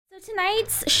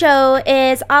Tonight's show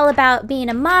is all about being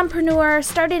a mompreneur,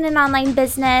 starting an online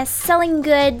business, selling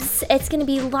goods. It's going to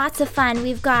be lots of fun.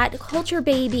 We've got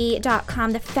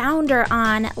culturebaby.com, the founder,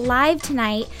 on live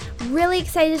tonight. Really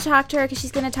excited to talk to her because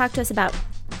she's going to talk to us about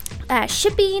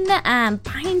shipping,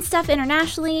 buying stuff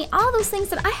internationally, all those things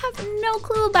that I have no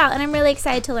clue about, and I'm really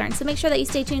excited to learn. So make sure that you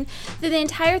stay tuned through the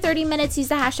entire 30 minutes. Use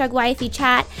the hashtag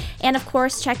YFEchat, and of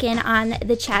course, check in on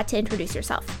the chat to introduce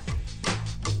yourself.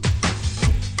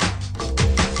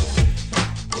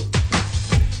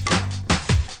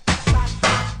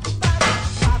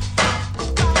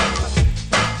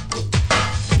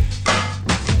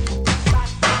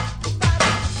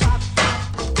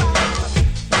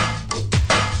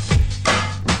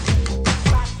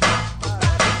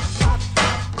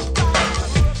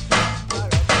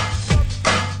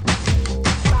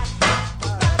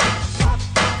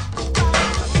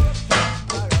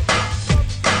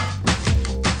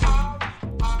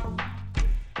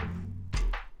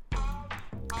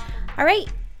 All right.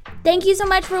 Thank you so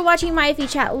much for watching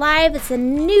YFEchat Live. It's a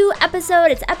new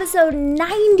episode. It's episode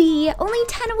 90, only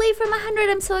 10 away from 100.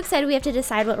 I'm so excited. We have to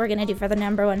decide what we're going to do for the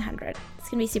number 100. It's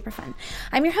going to be super fun.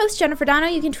 I'm your host, Jennifer Dono.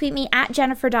 You can tweet me at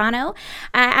Jennifer Dono.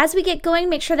 As we get going,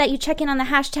 make sure that you check in on the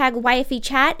hashtag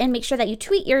YFEchat and make sure that you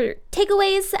tweet your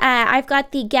takeaways. I've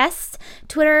got the guest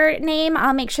Twitter name.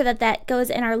 I'll make sure that that goes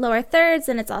in our lower thirds,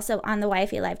 and it's also on the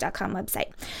YFElive.com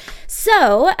website.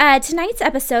 So tonight's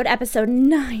episode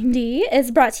 90,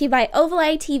 is brought to you by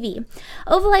Ovaleye TV.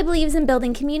 Ovaleye believes in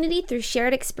building community through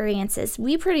shared experiences.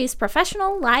 We produce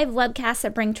professional live webcasts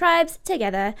that bring tribes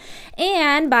together.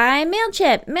 And by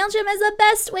MailChimp. MailChimp is the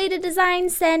best way to design,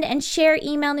 send, and share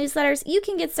email newsletters. You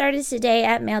can get started today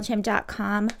at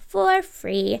MailChimp.com for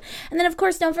free. And then, of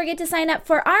course, don't forget to sign up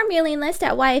for our mailing list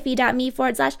at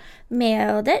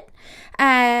yfe.me/mailed it.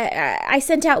 I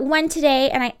sent out one today,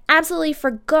 and I absolutely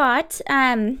forgot.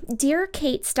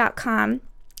 DearKates.com.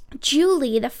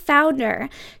 Julie, the founder,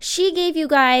 she gave you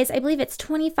guys, I believe it's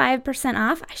 25%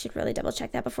 off. I should really double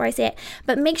check that before I say it,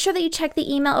 but make sure that you check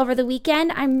the email over the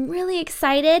weekend. I'm really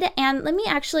excited, and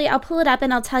I'll pull it up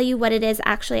and I'll tell you what it is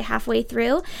actually halfway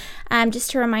through,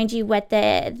 just to remind you what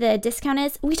the discount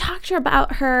is. We talked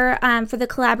about her for the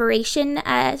collaboration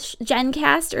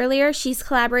GenCast earlier. She's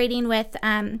collaborating with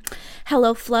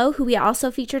Hello Flow, who we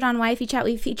also featured on YFE Chat.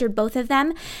 We featured both of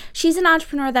them. She's an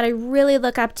entrepreneur that I really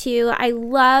look up to. I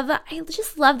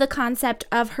just love the concept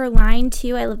of her line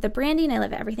too. I love the branding. I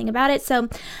love everything about it. So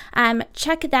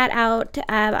check that out.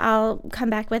 I'll come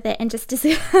back with it in just a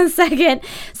second.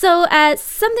 So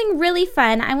something really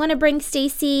fun. I want to bring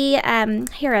Stacey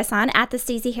Harris on, at the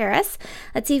Stacey Harris.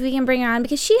 Let's see if we can bring her on,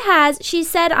 because she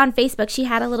said on Facebook she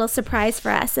had a little surprise for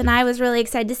us, and I was really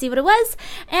excited to see what it was,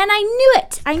 and I knew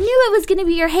it. I knew it was going to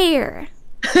be your hair.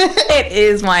 It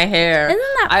is my hair. Isn't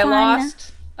that fun? I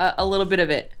lost a little bit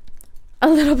of it. A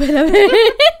little bit of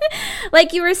it.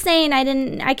 Like you were saying,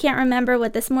 I can't remember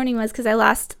what this morning was because I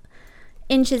lost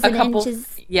inches and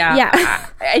inches. Yeah.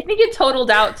 I think it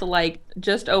totaled out to like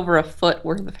just over a foot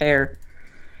worth of hair.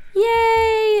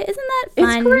 Yay! Isn't that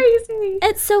fun? It's crazy.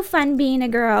 It's so fun being a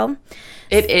girl.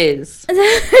 It is.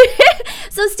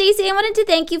 So, Stacey, I wanted to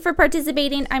thank you for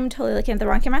participating. I'm totally looking at the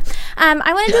wrong camera.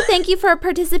 I wanted to thank you for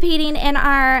participating in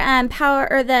our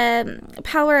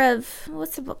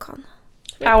what's the book called?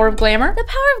 Power of Glamour? The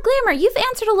Power of Glamour. You've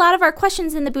answered a lot of our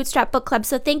questions in the Bootstrap Book Club,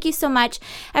 so thank you so much.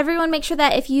 Everyone, make sure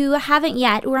that if you haven't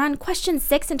yet, we're on question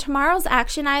 6, and tomorrow's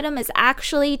action item is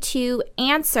actually to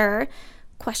answer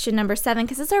question number 7,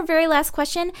 because it's our very last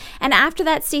question. And after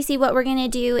that, Stacey, what we're going to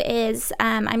do is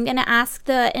I'm going to ask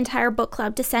the entire book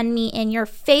club to send me in your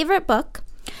favorite book.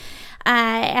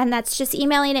 And that's just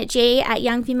emailing at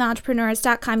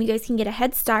j@youngfemaleentrepreneurs.com. You guys can get a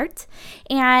head start.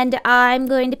 And I'm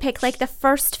going to pick like the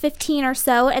first 15 or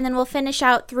so, and then we'll finish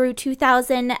out through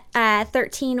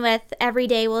 2013 with every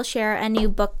day we'll share a new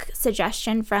book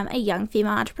suggestion from a young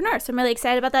female entrepreneur. So I'm really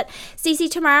excited about that. Stacey,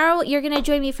 tomorrow you're going to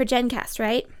join me for GenCast,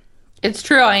 right? It's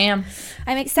true, I am.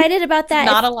 I'm excited about that.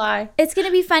 Not a lie. It's going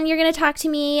to be fun. You're going to talk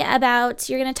at me about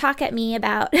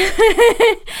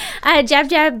jab,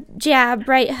 jab, jab,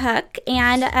 right hook.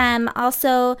 And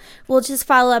also, we'll just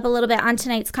follow up a little bit on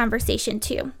tonight's conversation,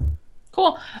 too.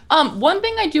 Cool. One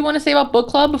thing I do want to say about book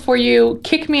club before you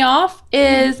kick me off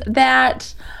is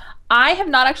that I have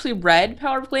not actually read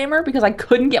Power of Glamour because I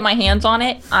couldn't get my hands on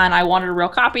it, and I wanted a real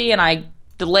copy, and I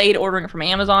delayed ordering it from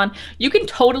Amazon. You can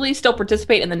totally still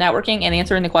participate in the networking and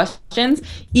answering the questions,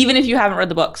 even if you haven't read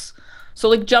the books. So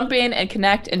like jump in and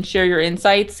connect and share your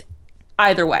insights.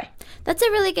 either way. That's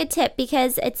a really good tip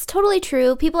because it's totally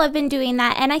true. People have been doing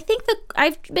that, and I think that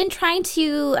I've been trying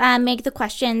to make the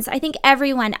questions. I think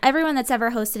everyone that's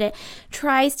ever hosted it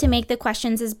tries to make the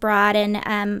questions as broad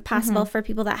and possible for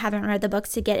people that haven't read the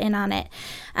books to get in on it.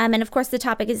 And of course, the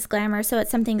topic is glamour, so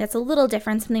it's something that's a little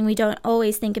different, something we don't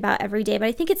always think about every day. But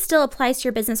I think it still applies to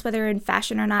your business, whether you're in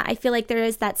fashion or not. I feel like there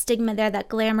is that stigma there that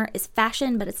glamour is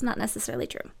fashion, but it's not necessarily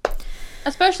true.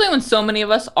 Especially when so many of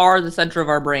us are the center of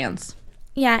our brands.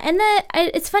 Yeah, and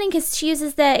it's funny because she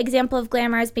uses the example of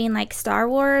glamour as being like Star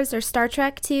Wars or Star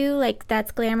Trek too. Like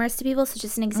that's glamorous to people. So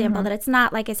just an example that it's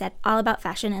not, like I said, all about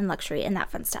fashion and luxury and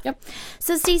that fun stuff. Yep.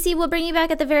 So Stacey, we'll bring you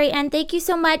back at the very end. Thank you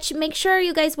so much. Make sure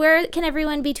you guys, where can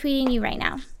everyone be tweeting you right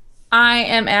now? I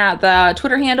am at the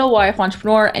Twitter handle YF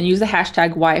Entrepreneur and use the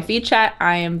hashtag YFEchat.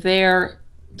 I am there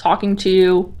talking to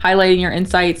you, highlighting your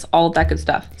insights, all of that good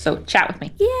stuff. So chat with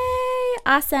me. Yay!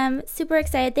 Awesome. Super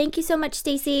excited. Thank you so much,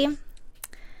 Stacey.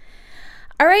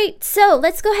 All right, so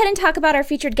let's go ahead and talk about our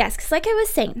featured guest. Because like I was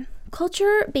saying,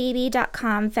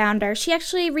 culturebaby.com founder, she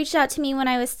actually reached out to me when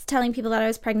I was telling people that I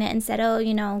was pregnant and said, oh,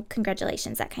 you know,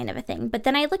 congratulations, that kind of a thing. But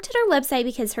then I looked at her website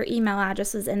because her email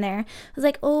address was in there. I was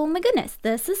like, oh my goodness,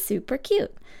 this is super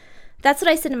cute. That's what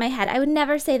I said in my head. I would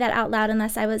never say that out loud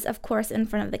unless I was, of course, in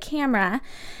front of the camera.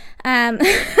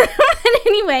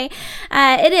 Anyway,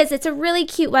 it's a really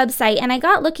cute website, and I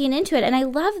got looking into it, and I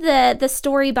love the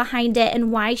story behind it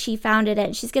and why she founded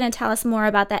it. She's going to tell us more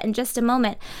about that in just a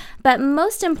moment. But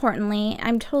most importantly,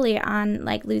 I'm totally on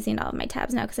like losing all of my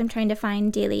tabs now because I'm trying to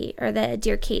find the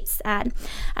Dear Kate's ad.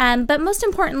 But most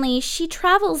importantly, she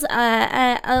travels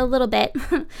a little bit.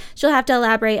 She'll have to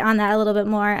elaborate on that a little bit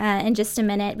more in just a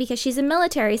minute because she's a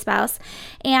military spouse,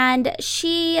 and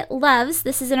she loves,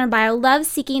 this is in her bio, loves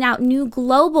seeking out new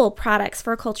global products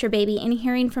for Culture Baby and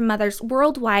hearing from mothers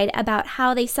worldwide about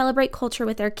how they celebrate culture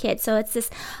with their kids. So it's this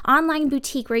online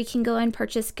boutique where you can go and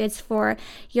purchase goods for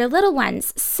your little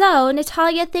ones. So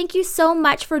Natalia, thank you so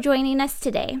much for joining us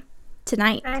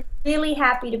tonight. I'm really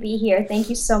happy to be here. Thank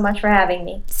you so much for having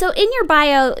me. So in your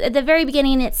bio, at the very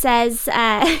beginning, it says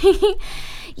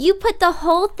you put the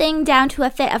whole thing down to a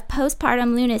fit of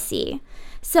postpartum lunacy.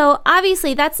 So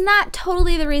obviously that's not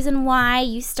totally the reason why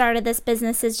you started this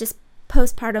business, is just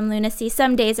postpartum lunacy.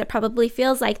 Some days it probably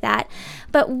feels like that.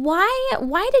 But why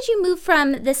did you move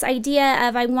from this idea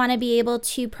of I want to be able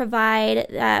to provide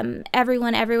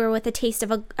everyone everywhere with a taste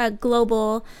of a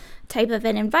global type of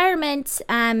an environment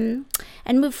and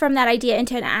move from that idea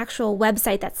into an actual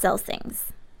website that sells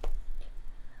things?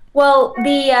 Well,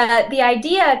 the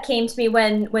idea came to me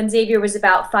when Xavier was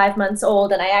about 5 months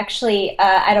old, and I actually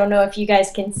I don't know if you guys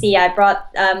can see, I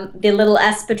brought the little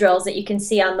espadrilles that you can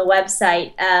see on the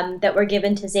website that were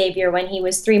given to Xavier when he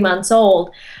was 3 months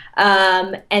old,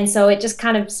 and so it just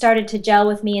kind of started to gel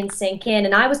with me and sink in.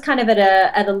 And I was kind of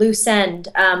at a loose end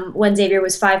when Xavier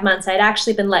was 5 months. I'd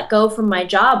actually been let go from my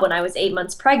job when I was 8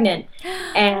 months pregnant,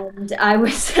 and I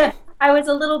was I was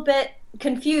a little bit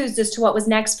confused as to what was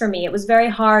next for me. It was very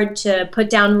hard to put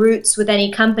down roots with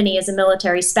any company as a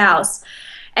military spouse.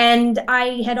 And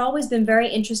I had always been very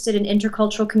interested in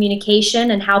intercultural communication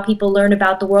and how people learn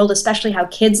about the world, especially how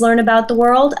kids learn about the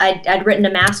world. I'd written a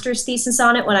master's thesis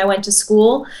on it when I went to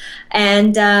school.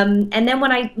 And then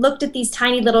when I looked at these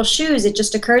tiny little shoes, it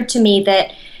just occurred to me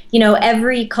that, you know,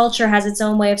 every culture has its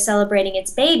own way of celebrating its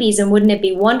babies. And wouldn't it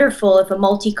be wonderful if a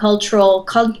multicultural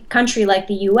country like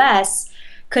the U.S.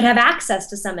 could have access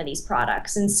to some of these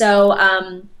products? And so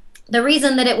the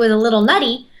reason that it was a little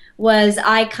nutty was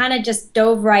I kind of just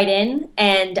dove right in,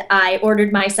 and I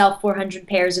ordered myself 400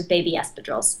 pairs of baby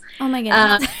espadrilles. Oh my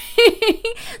goodness.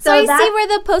 So I see where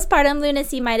the postpartum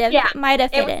lunacy might have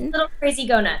fit in. A little crazy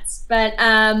go nuts,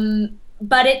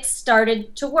 but it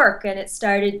started to work,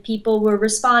 and people were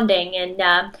responding.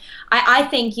 And I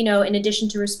think, you know, in addition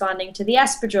to responding to the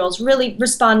espadrilles, really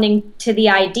responding to the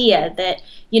idea that,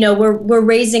 you know, we're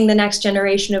raising the next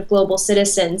generation of global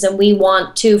citizens, and we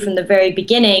want to, from the very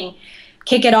beginning,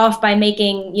 kick it off by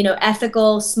making, you know,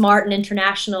 ethical, smart, and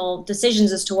international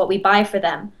decisions as to what we buy for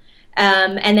them.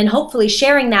 And then hopefully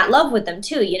sharing that love with them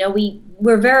too. You know,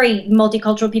 we're very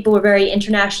multicultural people. We're very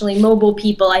internationally mobile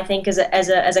people, I think, as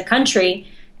a country,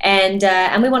 and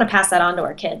we want to pass that on to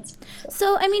our kids.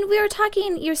 So, I mean,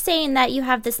 you're saying that you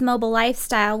have this mobile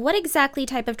lifestyle. What exactly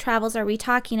type of travels are we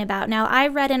talking about? Now, I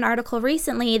read an article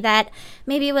recently that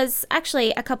maybe it was actually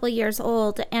a couple years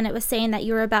old, and it was saying that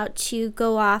you were about to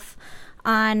go off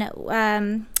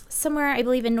on somewhere, I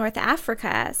believe, in North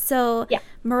Africa. So, yeah.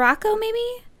 Morocco, maybe?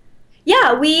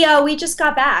 Yeah, we just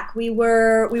got back. We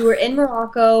were in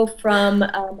Morocco from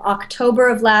October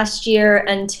of last year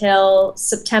until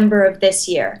September of this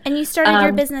year. And you started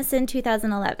your business in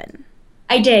 2011.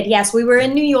 I did, yes. We were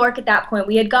in New York at that point.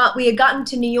 We had gotten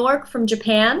to New York from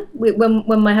Japan.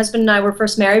 When my husband and I were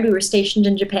first married, we were stationed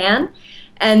in Japan,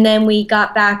 and then we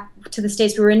got back to the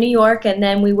States. We were in New York, and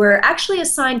then we were actually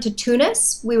assigned to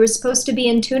Tunis. We were supposed to be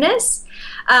in Tunis,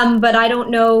 but I don't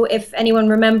know if anyone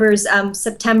remembers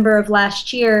September of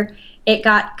last year. It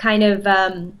got kind of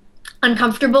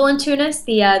uncomfortable in Tunis.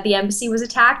 The embassy was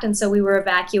attacked, and so we were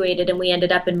evacuated, and we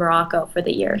ended up in Morocco for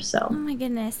the year. So. Oh my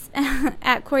goodness!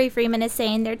 At Corey Freeman is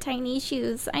saying they're tiny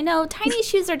shoes. I know tiny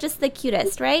shoes are just the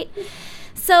cutest, right?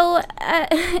 So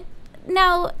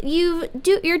now you're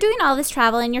doing all this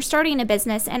travel and you're starting a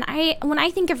business. And when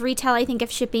I think of retail, I think of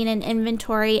shipping and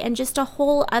inventory and just a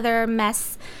whole other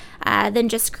mess. Than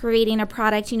just creating a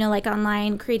product, like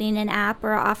online, creating an app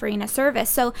or offering a service.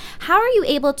 So how are you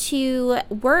able to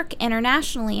work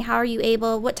internationally?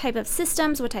 What type of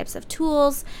systems, what types of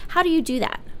tools, how do you do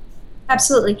that?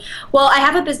 Absolutely. Well, I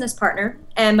have a business partner,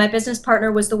 and my business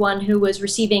partner was the one who was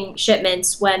receiving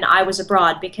shipments when I was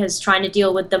abroad, because trying to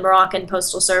deal with the Moroccan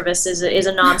postal service is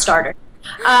a non-starter.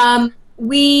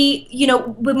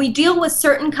 When we deal with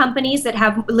certain companies that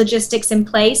have logistics in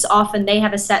place, often they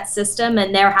have a set system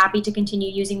and they're happy to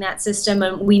continue using that system,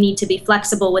 and we need to be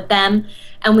flexible with them,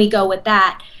 and we go with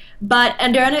that. But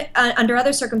under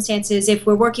other circumstances, if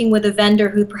we're working with a vendor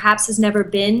who perhaps has never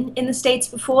been in the States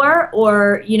before,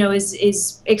 or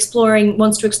is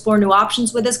wants to explore new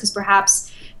options with us, because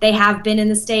perhaps they have been in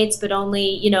the States but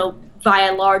only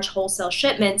via large wholesale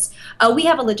shipments, we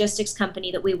have a logistics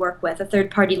company that we work with, a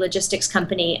third-party logistics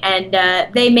company, and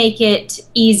they make it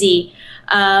easier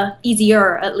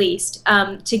at least,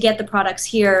 to get the products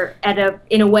here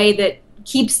in a way that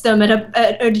keeps them at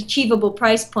an achievable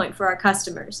price point for our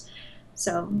customers.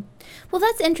 So, well,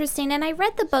 that's interesting. And I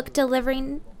read the book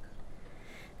Delivering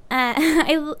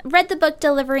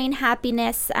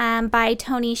Happiness by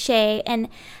Tony Hsieh, and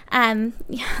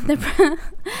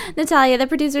Natalia, the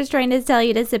producer's trying to tell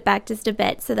you to sit back just a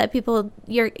bit so that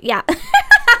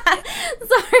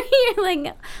Sorry, you're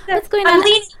like, what's going on? I'm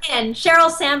leaning in.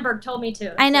 Sheryl Sandberg told me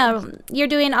to. I know. You're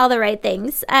doing all the right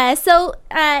things. So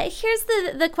here's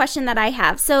the question that I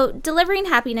have. So Delivering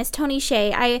Happiness, Tony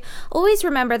Hsieh, I always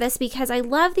remember this because I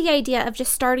love the idea of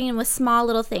just starting with small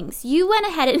little things. You went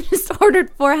ahead and just ordered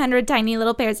 400 tiny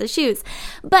little pairs of shoes.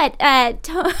 But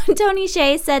Tony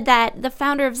Hsieh said that the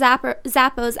founder of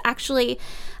Zappos actually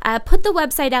put the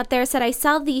website out there, said, I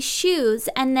sell these shoes,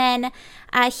 and then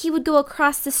he would go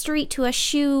across the street to a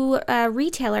shoe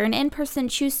retailer, an in-person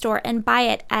shoe store, and buy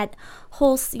it at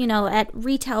at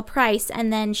retail price,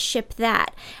 and then ship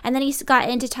that. And then he got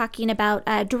into talking about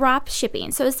drop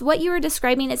shipping. So is what you were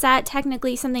describing, is that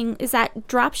technically something, is that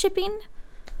drop shipping?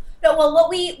 No, well,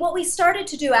 what we started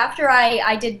to do after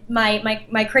I did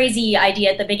my crazy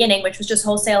idea at the beginning, which was just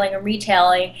wholesaling and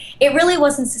retailing, it really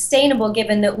wasn't sustainable,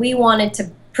 given that we wanted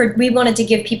to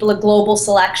give people a global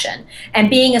selection. And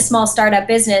being a small startup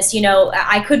business,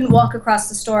 I couldn't walk across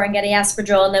the store and get an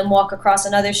espadrille and then walk across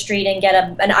another street and get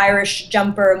an Irish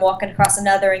jumper and walk across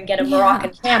another and get a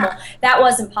Moroccan camel. That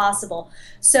wasn't possible.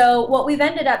 So what we've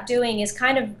ended up doing is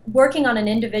kind of working on an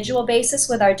individual basis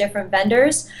with our different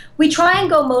vendors. We try and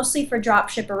go mostly for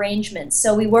dropship arrangements.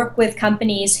 So we work with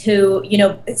companies who,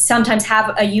 sometimes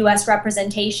have a U.S.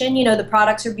 representation. The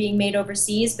products are being made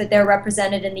overseas, but they're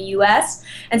represented in the U.S.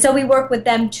 And so we work with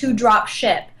them to drop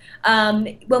ship.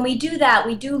 When we do that,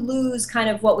 we do lose kind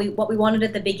of what we wanted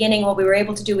at the beginning, what we were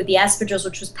able to do with the espadrilles,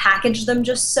 which was package them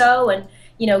just so, and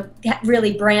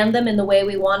really brand them in the way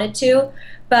we wanted to.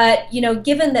 But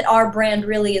given that our brand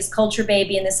really is Culture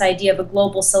Baby and this idea of a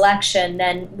global selection,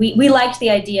 then we liked the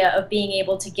idea of being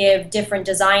able to give different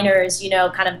designers,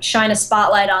 kind of shine a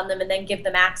spotlight on them and then give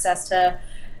them access to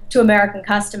American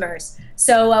customers.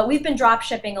 So we've been drop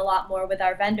shipping a lot more with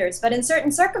our vendors, but in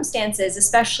certain circumstances,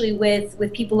 especially with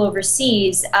people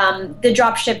overseas, the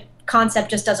drop ship concept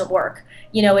just doesn't work.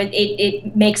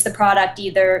 It makes the product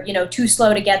either too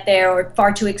slow to get there or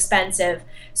far too expensive.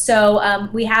 So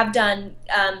we have done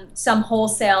some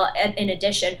wholesale in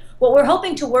addition. What we're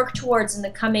hoping to work towards in the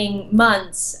coming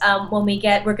months,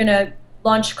 we're going to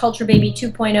launch Culture Baby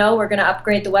 2.0. We're going to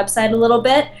upgrade the website a little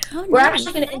bit. Oh, nice. We're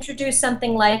actually going to introduce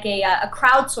something like a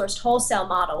crowdsourced wholesale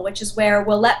model, which is where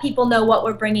we'll let people know what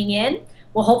we're bringing in.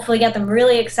 We'll hopefully get them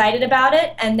really excited about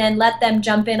it, and then let them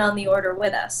jump in on the order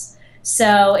with us.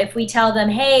 So if we tell them,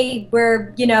 hey,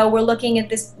 we're looking at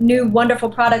this new wonderful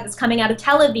product that's coming out of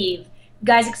Tel Aviv, you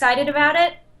guys excited about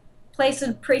it? Place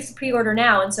a pre-order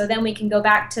now, and so then we can go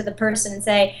back to the person and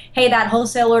say, hey, that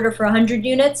wholesale order for 100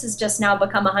 units has just now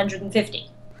become 150.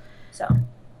 So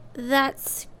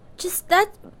that's just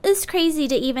that is crazy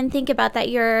to even think about, that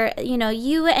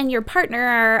you and your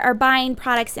partner are buying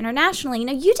products internationally. You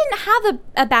know, you didn't have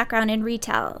a background in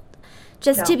retail,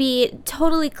 just to be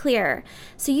totally clear.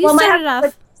 So you started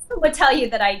off. Would tell you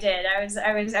that I did. I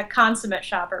was a consummate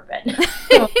shopper, but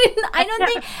I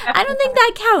don't think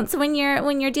that counts when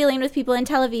you're dealing with people in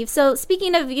Tel Aviv. So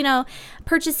speaking of,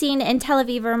 purchasing in Tel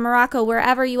Aviv or Morocco,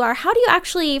 wherever you are, how do you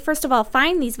actually, first of all,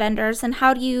 find these vendors, and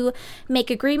how do you make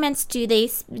agreements? Do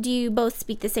you both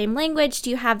speak the same language? Do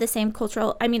you have the same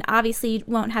cultural? I mean, obviously you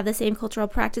won't have the same cultural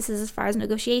practices as far as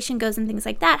negotiation goes and things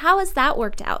like that. How has that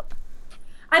worked out?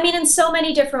 I mean, in so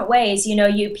many different ways.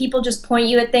 People just point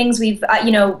you at things. We've,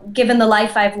 given the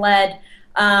life I've led,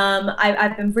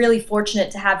 I've been really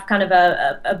fortunate to have kind of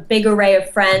a big array of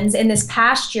friends. In this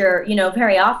past year,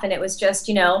 very often it was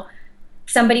just,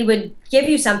 somebody would give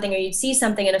you something, or you'd see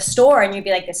something in a store and you'd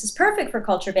be like, this is perfect for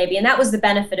Culture Baby. And that was the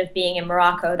benefit of being in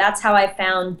Morocco. That's how I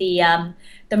found the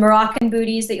Moroccan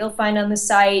booties that you'll find on the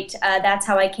site. That's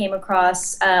how I came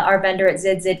across our vendor at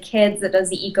Zid Kids that does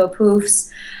the eco poofs.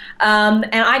 And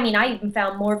I mean, I even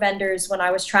found more vendors when I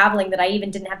was traveling that I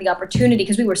even didn't have the opportunity,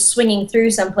 because we were swinging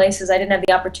through some places. I didn't have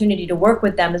the opportunity to work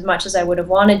with them as much as I would have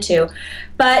wanted to.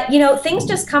 But, things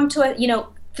just come to it,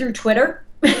 through Twitter.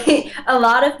 A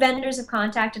lot of vendors have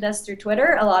contacted us through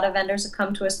Twitter. A lot of vendors have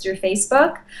come to us through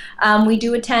Facebook. We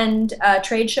do attend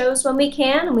trade shows when we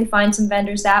can, and we find some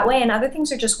vendors that way. And other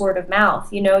things are just word of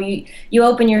mouth. You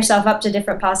open yourself up to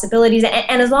different possibilities.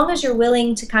 And as long as you're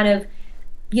willing to kind of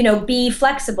be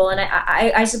flexible. And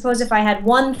I suppose if I had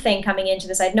one thing coming into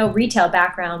this, I had no retail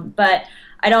background, but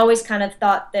I'd always kind of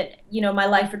thought that, my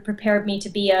life would prepare me to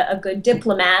be a good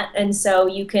diplomat. And so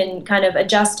you can kind of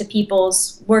adjust to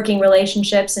people's working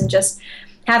relationships and just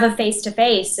have a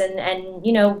face-to-face. And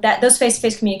that those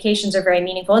face-to-face communications are very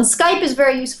meaningful. And Skype is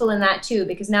very useful in that too,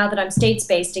 because now that I'm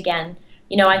States-based again,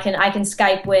 I can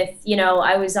Skype with,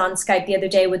 I was on Skype the other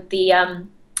day with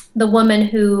the woman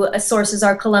who sources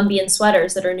our Colombian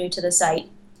sweaters that are new to the site.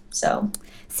 So,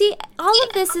 see, all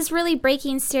of this is really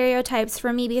breaking stereotypes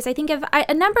for me, because I think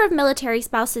a number of military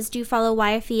spouses do follow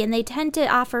YFE, and they tend to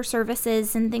offer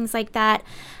services and things like that.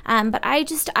 But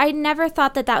I never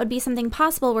thought that would be something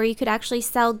possible, where you could actually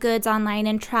sell goods online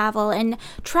and travel in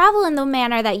the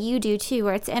manner that you do too,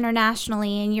 where it's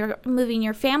internationally and you're moving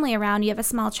your family around. You have a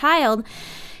small child.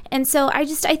 And so I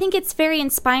think it's very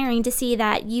inspiring to see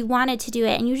that you wanted to do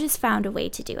it and you just found a way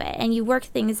to do it, and you worked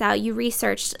things out, you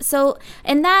researched. So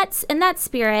in that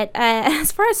spirit,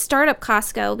 as far as startup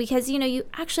costs go, because, you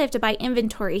actually have to buy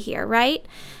inventory here, right?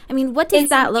 I mean, what does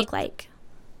that look like?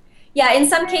 Yeah, in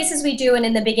some cases we do, and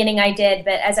in the beginning I did.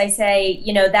 But as I say,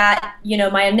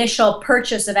 my initial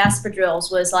purchase of espadrilles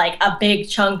was like a big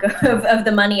chunk of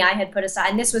the money I had put aside.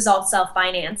 And this was all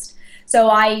self-financed. So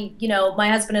my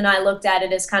husband and I looked at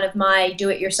it as kind of my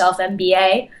do-it-yourself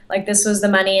MBA. Like, this was the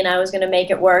money, and I was going to make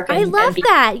it work. I love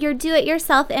that, your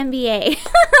do-it-yourself MBA.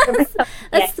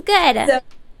 That's good. So,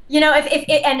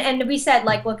 and we said,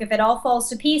 like, look, if it all falls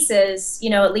to pieces,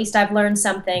 at least I've learned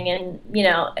something. And,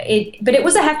 but it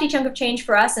was a hefty chunk of change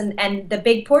for us. And the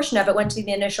big portion of it went to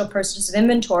the initial purchase of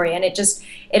inventory. And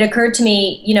it occurred to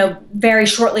me, very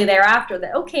shortly thereafter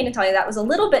that, okay, Natalia, that was a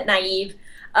little bit naive.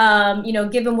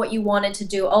 Given what you wanted to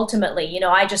do ultimately.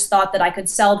 I just thought that I could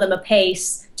sell them a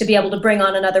pace to be able to bring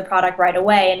on another product right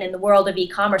away. And in the world of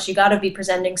e-commerce, you got to be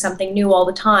presenting something new all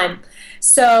the time.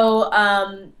 So,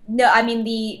 no, I mean,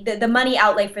 the money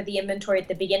outlay for the inventory at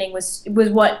the beginning was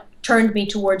what turned me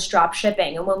towards drop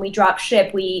shipping. And when we drop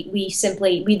ship, we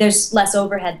simply there's less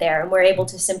overhead there, and we're able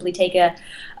to simply take a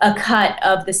cut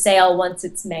of the sale once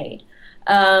it's made.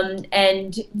 In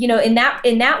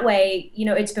that way,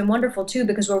 it's been wonderful too,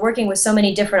 because we're working with so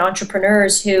many different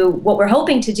entrepreneurs who, what we're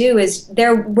hoping to do is,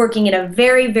 they're working in a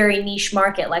very, very niche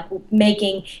market, like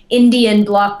making Indian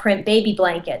block print baby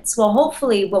blankets. Well,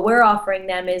 hopefully what we're offering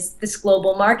them is this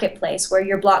global marketplace where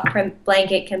your block print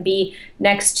blanket can be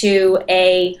next to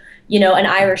an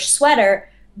Irish sweater,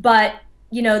 but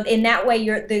in that way,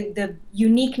 the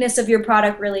uniqueness of your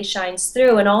product really shines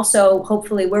through. And also,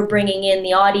 hopefully, we're bringing in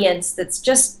the audience that's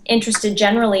just interested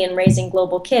generally in raising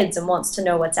global kids and wants to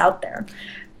know what's out there.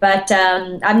 But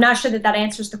I'm not sure that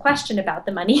answers the question about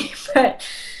the money. But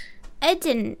it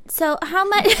didn't. So how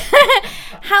much,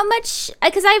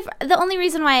 because the only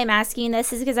reason why I'm asking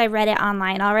this is because I read it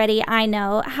online already. I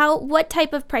know what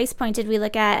type of price point did we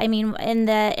look at? I mean, in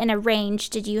a range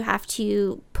did you have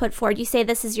to put forward? You say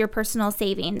this is your personal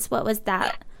savings. What was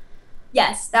that?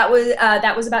 Yes, that was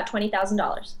about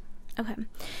 $20,000. Okay.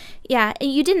 Yeah,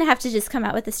 you didn't have to just come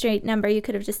out with a straight number. You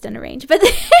could have just done a range. But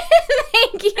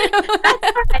thank you.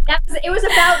 That's right. It was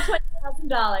about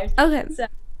 $20,000. Okay. So.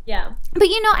 Yeah. But,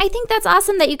 I think that's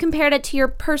awesome that you compared it to your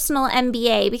personal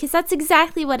MBA, because that's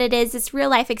exactly what it is. It's real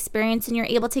life experience, and you're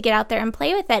able to get out there and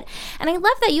play with it. And I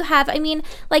love that you have,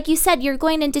 like you said, you're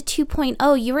going into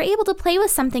 2.0. You were able to play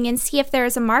with something and see if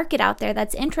there's a market out there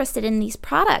that's interested in these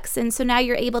products. And so now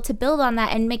you're able to build on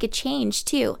that and make a change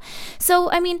too.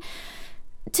 So,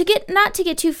 not to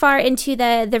get too far into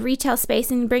the retail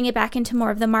space and bring it back into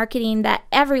more of the marketing that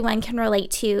everyone can relate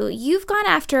to, you've gone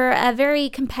after a very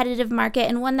competitive market,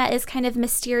 and one that is kind of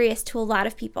mysterious to a lot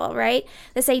of people, right?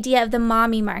 This idea of the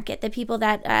mommy market, the people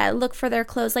that look for their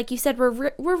clothes. Like you said,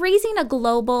 we're raising a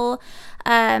global,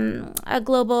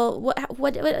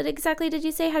 what exactly did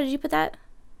you say? How did you put that?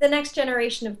 The next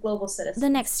generation of global citizens. The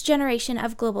next generation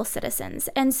of global citizens.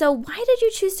 And so why did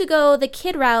you choose to go the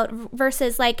kid route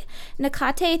versus like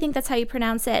Nakate, I think that's how you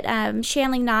pronounce it,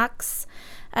 Shanling Knox?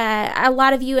 A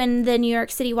lot of you in the New York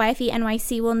City YFE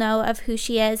NYC will know of who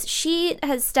she is. She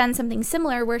has done something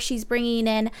similar where she's bringing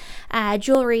in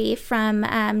jewelry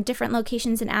from different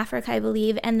locations in Africa, I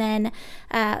believe, and then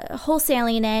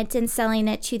wholesaling it and selling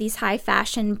it to these high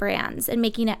fashion brands and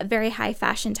making it a very high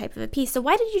fashion type of a piece. So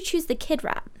why did you choose the kid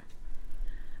route?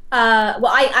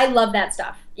 Well, I love that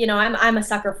stuff. I'm a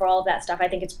sucker for all of that stuff. I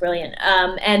think it's brilliant.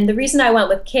 And the reason I went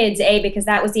with kids, because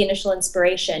that was the initial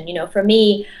inspiration. For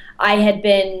me, I had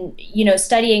been,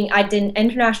 studying, I did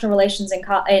international relations in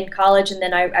college, and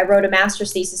then I wrote a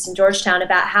master's thesis in Georgetown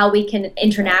about how we can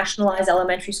internationalize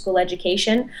elementary school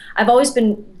education. I've always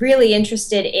been really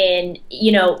interested in,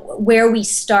 where we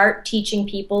start teaching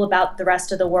people about the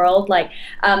rest of the world. Like,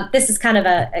 this is kind of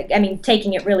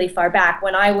taking it really far back.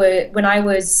 When I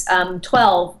was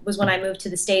 12 was when I moved to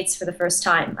the States for the first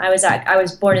time. I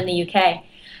was born in the UK.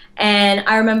 And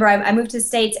I remember I moved to the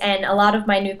States, and a lot of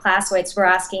my new classmates were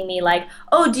asking me like,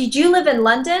 "Oh, did you live in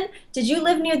London? Did you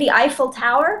live near the Eiffel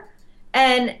Tower?"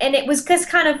 And it was just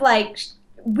kind of like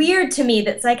weird to me.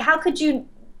 That's like, how could you,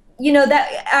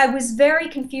 that I was very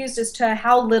confused as to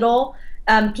how little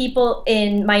people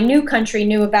in my new country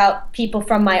knew about people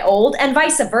from my old, and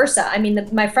vice versa.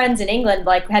 My friends in England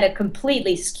had a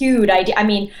completely skewed idea.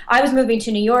 I was moving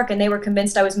to New York, and they were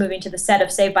convinced I was moving to the set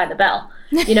of Saved by the Bell,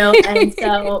 and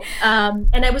so,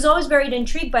 and I was always very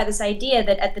intrigued by this idea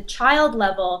that at the child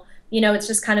level, it's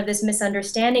just kind of this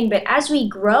misunderstanding, but as we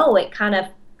grow, it kind of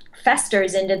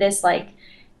festers into this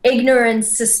ignorance,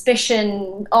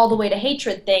 suspicion, all the way to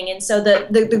hatred thing. And so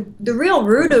the real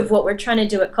root of what we're trying to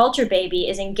do at Culture Baby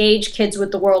is engage kids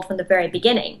with the world from the very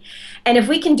beginning. And if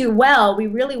we can do well, we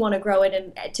really want to grow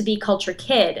it to be Culture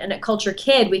Kid. And at Culture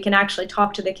Kid, we can actually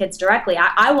talk to the kids directly.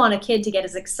 I want a kid to get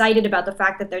as excited about the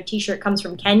fact that their t-shirt comes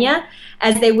from Kenya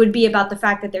as they would be about the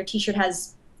fact that their t-shirt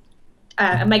has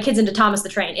my kid's into Thomas the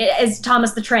Train. It is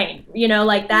Thomas the Train, that.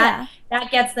 Yeah. That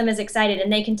gets them as excited,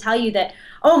 and they can tell you that,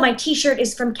 oh, my t-shirt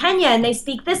is from Kenya, and they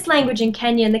speak this language in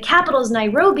Kenya, and the capital is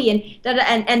Nairobi,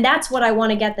 and that's what I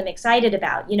want to get them excited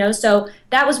about, So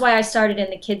that was why I started in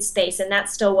the kids space, and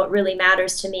that's still what really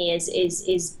matters to me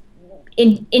is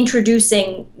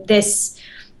introducing this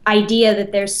idea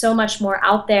that there's so much more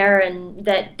out there, and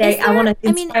that I want to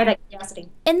inspire that curiosity.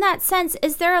 In that sense,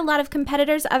 is there a lot of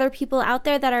competitors, other people out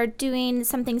there that are doing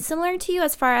something similar to you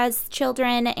as far as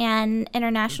children and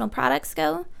international products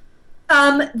go?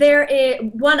 There is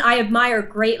one I admire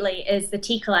greatly is the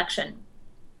Tea Collection.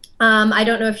 I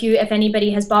don't know if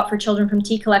anybody has bought for children from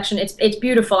Tea Collection. It's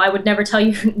beautiful. I would never tell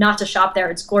you not to shop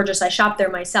there. It's gorgeous. I shop there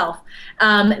myself.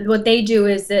 What they do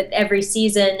is that every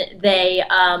season they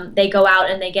go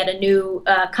out and they get a new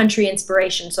country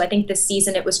inspiration. So I think this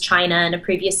season it was China, and a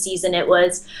previous season it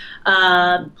was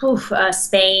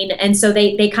Spain. And so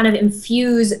they kind of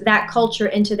infuse that culture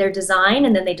into their design,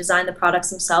 and then they design the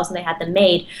products themselves, and they had them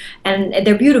made. And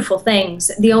they're beautiful things.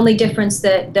 The only difference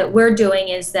that we're doing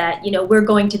is that, we're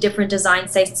going to different design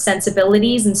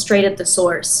sensibilities and straight at the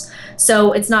source.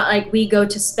 So it's not like we go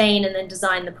to Spain and then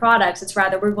design the products. It's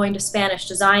rather we're going to Spanish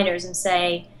designers and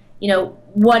say,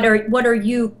 what are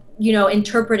you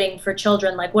interpreting for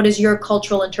children? Like, what is your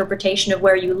cultural interpretation of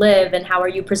where you live, and how are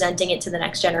you presenting it to the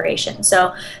next generation?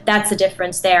 So that's the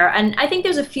difference there. And I think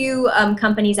there's a few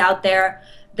companies out there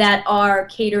that are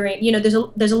catering,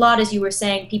 there's a lot, as you were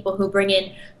saying, people who bring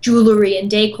in jewelry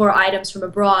and decor items from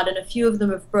abroad, and a few of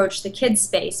them have broached the kids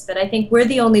space, but I think we're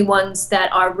the only ones that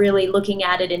are really looking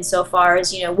at it insofar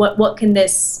as,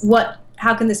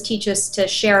 how can this teach us to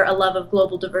share a love of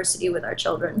global diversity with our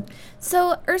children?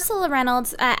 So Ursula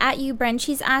Reynolds at UBREN,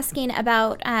 she's asking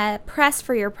about press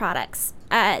for your products.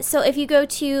 So if you go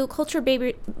to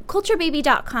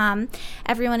culturebaby.com,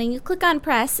 everyone, and you click on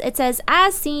press, it says,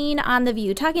 as seen on The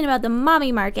View, talking about the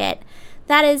mommy market.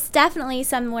 That is definitely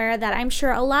somewhere that I'm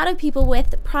sure a lot of people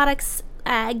with products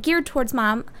geared towards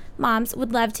moms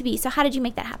would love to be. So how did you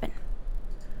make that happen?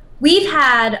 We've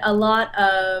had a lot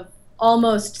of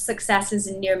almost successes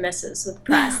and near misses with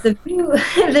press. The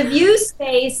view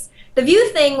space, the view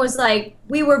thing was like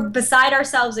we were beside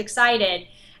ourselves excited.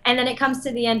 And then it comes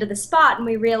to the end of the spot, and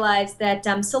we realized that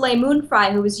Soleil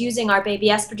Moonfry, who was using our baby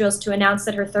espadrilles to announce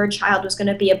that her third child was going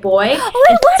to be a boy. Oh,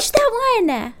 I watched that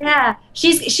one. Yeah,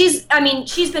 she's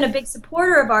been a big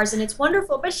supporter of ours, and it's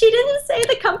wonderful. But she didn't say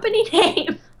the company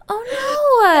name. Oh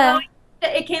no.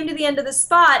 So it came to the end of the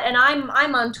spot, and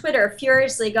I'm on Twitter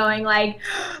furiously going like,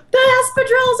 the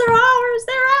espadrilles are ours,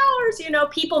 they're ours. You know,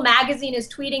 People Magazine is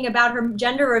tweeting about her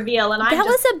gender reveal, and that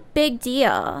was a big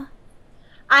deal.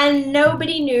 And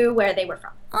nobody knew where they were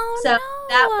from. Oh, so no.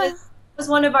 that was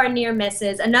one of our near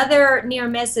misses. Another near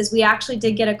miss is we actually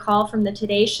did get a call from the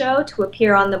Today Show to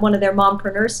appear on one of their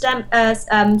mompreneur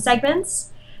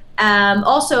segments.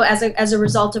 Also, as a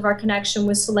result of our connection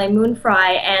with Soleil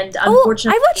Moonfry, and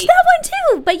unfortunately, I watched that one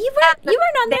too. But you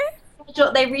weren't on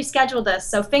there. They rescheduled us.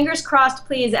 So fingers crossed,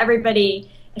 please,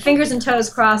 everybody. Fingers and toes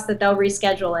crossed that they'll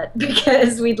reschedule it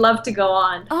because we'd love to go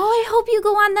on. Oh, I hope you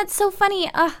go on. That's so funny.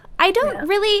 I don't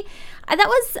really. That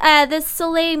was the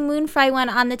Soleil Moonfry one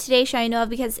on the Today Show I know of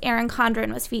because Erin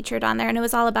Condren was featured on there, and it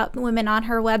was all about women on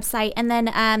her website. And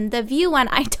then the View one,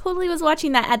 I totally was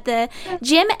watching that at the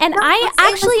gym, and I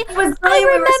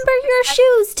remember your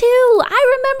shoes too.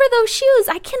 I remember those shoes.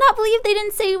 I cannot believe they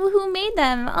didn't say who made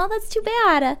them. Oh, that's too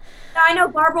bad. I know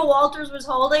Barbara Walters was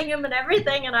holding him and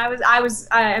everything, and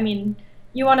I mean,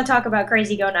 you want to talk about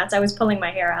crazy go nuts? I was pulling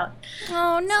my hair out.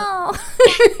 Oh no!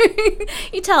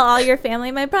 You tell all your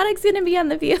family my product's gonna be on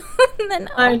the View. And then,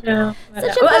 I know.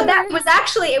 That was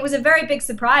actually, it was a very big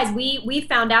surprise. We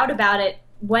found out about it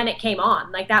when it came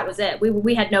on. Like that was it.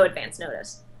 We had no advance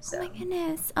notice. So. Oh my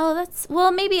goodness.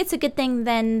 Oh, maybe it's a good thing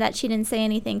then that she didn't say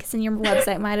anything because then your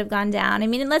website might have gone down. I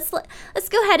mean, let's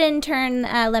go ahead and turn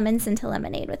lemons into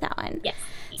lemonade with that one. Yes.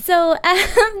 So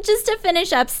just to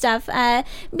finish up stuff,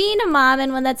 being a mom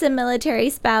and one that's a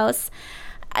military spouse,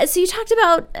 so you talked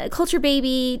about Culture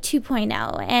Baby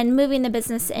 2.0 and moving the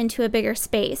business into a bigger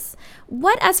space.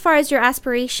 What, as far as your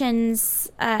aspirations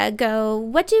go,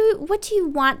 what do you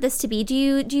want this to be? Do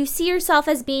you see yourself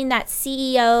as being that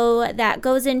CEO that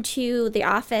goes into the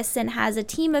office and has a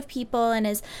team of people and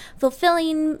is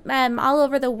fulfilling all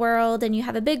over the world, and you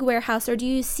have a big warehouse, or do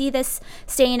you see this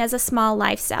staying as a small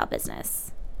lifestyle business?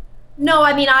 No,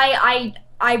 I mean, I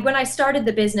when I started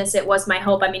the business, it was my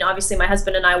hope. I mean, obviously my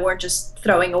husband and I weren't just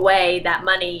throwing away that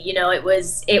money. You know, it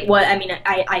was, I mean,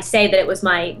 I say that it was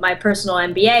my personal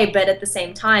MBA, but at the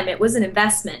same time, it was an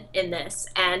investment in this,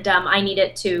 and I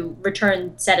needed to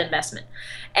return said investment.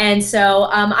 And so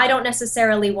I don't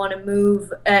necessarily want to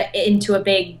move into a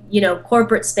big,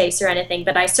 corporate space or anything,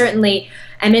 but I certainly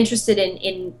am interested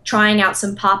in trying out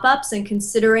some pop-ups and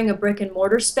considering a brick and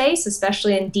mortar space,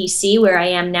 especially in DC where I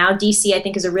am now. DC, I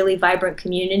think, is a really vibrant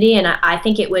community, and I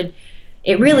think it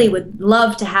really would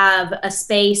love to have a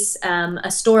space, a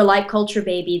store like Culture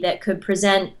Baby that could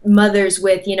present mothers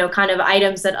with, kind of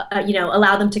items that,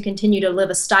 allow them to continue to live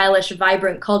a stylish,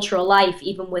 vibrant cultural life,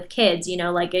 even with kids.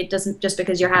 Like it doesn't, just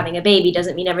because you're having a baby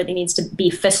doesn't mean everything needs to be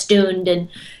festooned and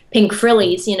pink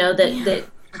frillies, that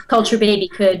Culture Baby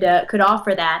could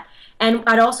offer that. And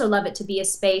I'd also love it to be a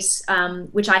space,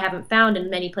 which I haven't found in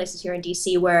many places here in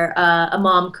DC, where a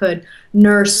mom could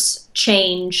nurse,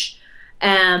 change,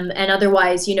 and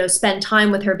otherwise, spend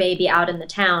time with her baby out in the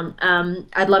town.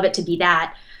 I'd love it to be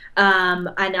that. And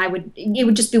it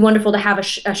would just be wonderful to have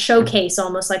a showcase,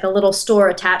 almost like a little store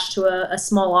attached to a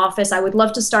small office. I would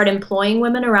love to start employing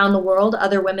women around the world,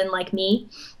 other women like me.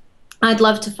 I'd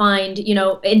love to find,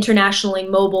 internationally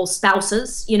mobile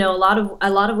spouses. A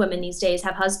lot of women these days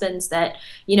have husbands that,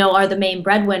 are the main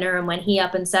breadwinner. And when he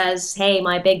up and says, hey,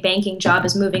 my big banking job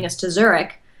is moving us to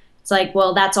Zurich, it's like,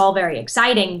 well, that's all very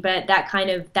exciting, but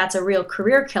that's a real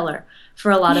career killer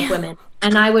for a lot of women.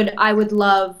 And I would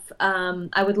love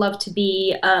to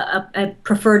be a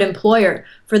preferred employer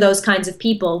for those kinds of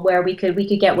people, where we could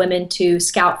get women to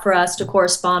scout for us, to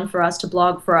correspond for us, to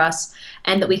blog for us,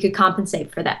 and that we could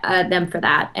compensate for that, them for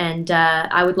that. And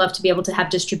I would love to be able to have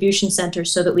distribution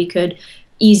centers so that we could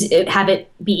have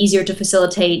it be easier to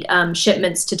facilitate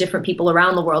shipments to different people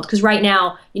around the world. Because right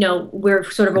now, we're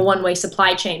sort of a one-way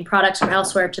supply chain, products from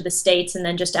elsewhere to the States and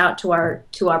then just out to our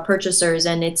purchasers,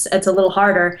 and it's a little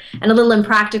harder and a little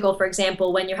impractical. For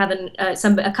example, when you're having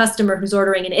a customer who's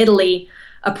ordering in Italy,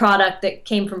 a product that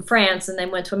came from France and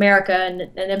then went to America and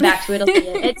then back to Italy.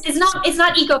 It's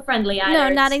not eco-friendly either. No,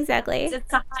 not exactly.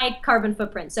 It's a high carbon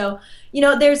footprint. So,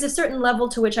 there's a certain level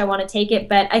to which I want to take it.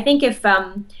 But I think if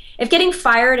getting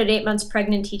fired at 8 months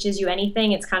pregnant teaches you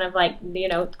anything, it's kind of like,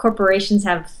 corporations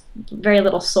have very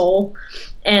little soul.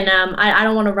 And I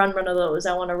don't want to run one of those.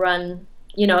 I want to run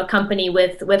a company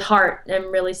with heart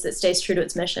and really that stays true to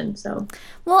its mission. So,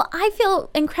 well, I feel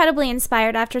incredibly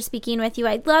inspired after speaking with you.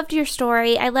 I loved your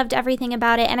story. I loved everything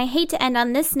about it. And I hate to end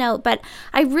on this note, but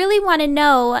I really want to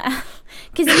know,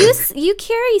 because you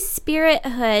carry spirit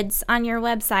hoods on your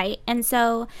website. And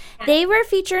so they were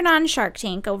featured on Shark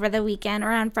Tank over the weekend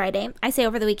or on Friday. I say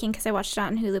over the weekend because I watched it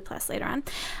on Hulu Plus later on.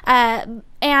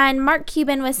 And Mark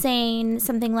Cuban was saying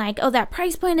something like, oh, that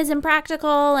price point is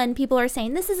impractical. And people are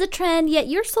saying this is a trend, yet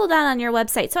you're sold out on your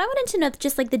website. So I wanted to know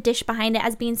just like the dish behind it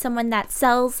as being someone that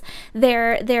sells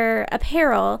their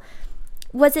apparel.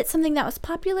 Was it something that was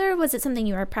popular? Was it something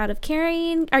you were proud of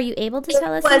carrying? Are you able to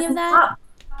tell us any of that? Not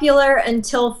popular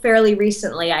until fairly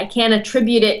recently. I can't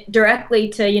attribute it directly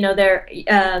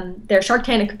to their Shark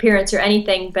Tank appearance or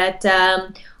anything, but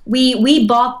we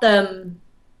bought them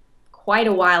quite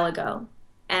a while ago.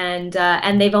 And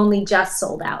they've only just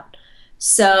sold out.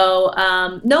 So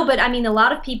no, but I mean, a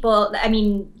lot of people. I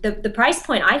mean, the price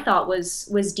point I thought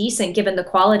was decent given the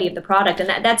quality of the product,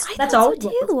 and that's all. So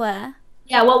too.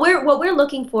 Yeah, what we're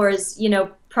looking for is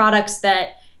products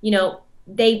that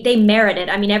they merit it.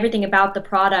 I mean, everything about the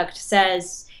product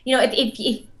says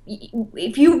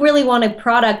if you really want a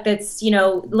product that's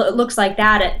looks like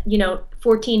that at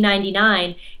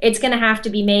 $14.99, it's going to have to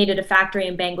be made at a factory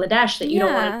in Bangladesh that you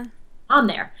don't want to on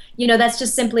there. That's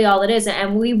just simply all it is.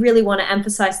 And we really want to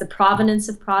emphasize the provenance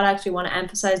of products. We want to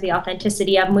emphasize the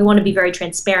authenticity of them. We want to be very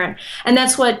transparent. And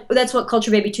that's what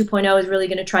Culture Baby 2.0 is really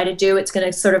going to try to do. It's going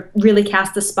to sort of really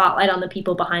cast the spotlight on the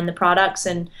people behind the products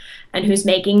and who's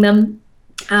making them.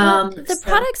 The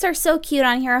products are so cute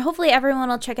on here. Hopefully everyone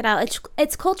will check it out.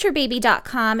 It's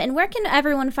culturebaby.com. And where can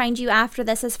everyone find you after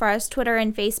this as far as Twitter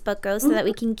and Facebook goes so that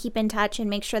we can keep in touch and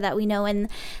make sure that we know when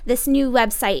this new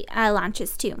website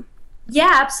launches too?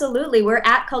 Yeah, absolutely. We're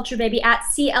at Culture Baby, at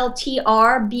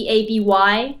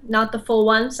CLTRBABY, not the full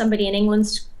one. Somebody in England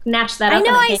snatched that up. I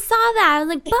know, I saw that. I was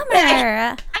like, bummer.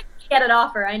 I get an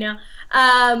offer, I know.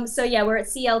 So yeah, we're at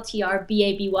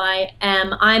CLTRBABY.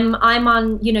 I'm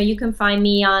on, you can find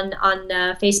me on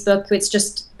Facebook. It's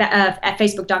just at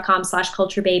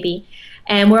facebook.com/culturebaby.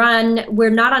 And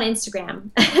we're not on Instagram.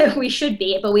 We should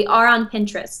be, but we are on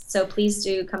Pinterest. So please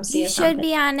do come see us. You should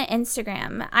be on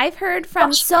Instagram. I've heard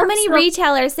from so many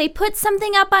retailers, they put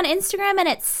something up on Instagram and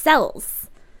it sells.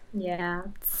 Yeah.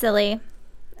 Silly.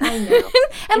 I know.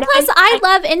 And plus, I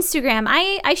love Instagram.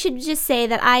 I should just say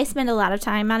that I spend a lot of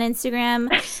time on Instagram.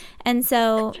 And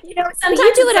so sometimes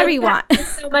you do whatever you want.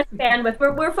 So much bandwidth.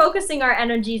 We're focusing our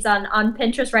energies on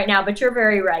Pinterest right now, but you're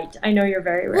very right. I know you're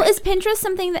very right. Well, is Pinterest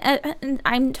something that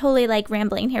I'm totally like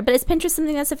rambling here, but is Pinterest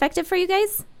something that's effective for you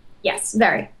guys? Yes,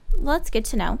 very. Well, that's good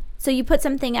to know. So you put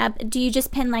something up. Do you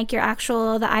just pin like the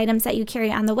items that you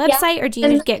carry on the website, or do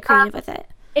you get creative with it?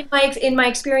 In my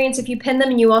experience, if you pin them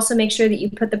and you also make sure that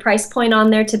you put the price point on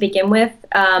there to begin with,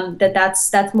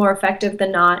 that's more effective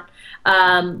than not.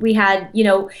 We had,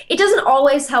 it doesn't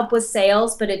always help with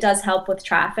sales, but it does help with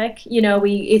traffic.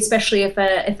 Especially if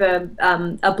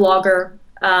a blogger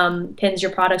pins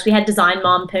your products. We had Design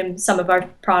Mom pin some of our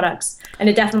products, and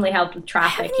it definitely helped with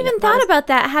traffic. I haven't even thought about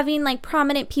that, having like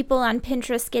prominent people on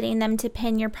Pinterest, getting them to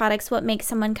pin your products. What makes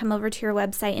someone come over to your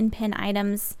website and pin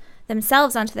items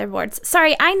themselves onto their boards?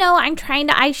 Sorry, I know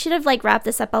I should have like wrapped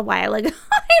this up a while ago.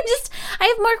 I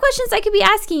have more questions I could be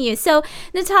asking you. So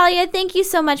Natalia, thank you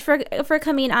so much for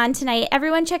coming on tonight.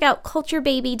 Everyone check out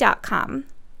culturebaby.com.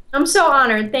 I'm so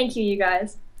honored. Thank you, you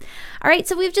guys. All right,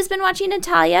 so we've just been watching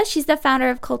Natalia. She's the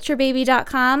founder of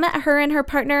culturebaby.com. Her and her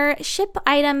partner ship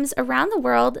items around the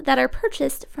world that are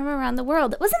purchased from around the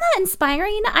world. Wasn't that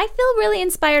inspiring? I feel really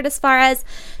inspired as far as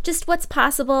just what's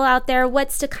possible out there,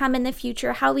 what's to come in the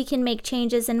future, how we can make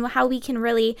changes, and how we can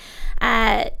really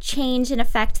change and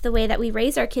affect the way that we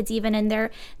raise our kids, even in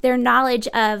their knowledge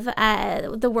of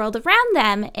the world around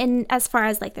them, and as far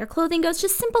as like their clothing goes,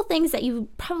 just simple things that you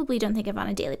probably don't think of on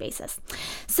a daily basis.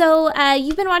 So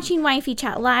you've been watching YFE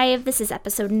Chat Live. This is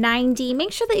episode 90.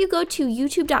 Make sure that you go to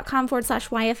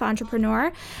youtube.com/YF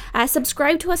Entrepreneur.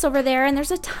 Subscribe to us over there, and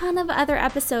there's a ton of other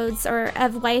episodes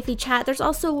of YFE Chat. There's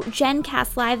also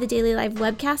GenCast Live, the daily live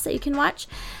webcast that you can watch.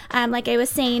 Like I was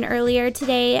saying earlier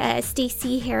today,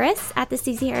 Stacey Harris at the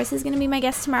Stacey Harris is going to be my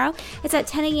guest tomorrow. It's at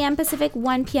 10 a.m. Pacific,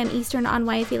 1 p.m. Eastern on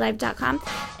YFElive.com.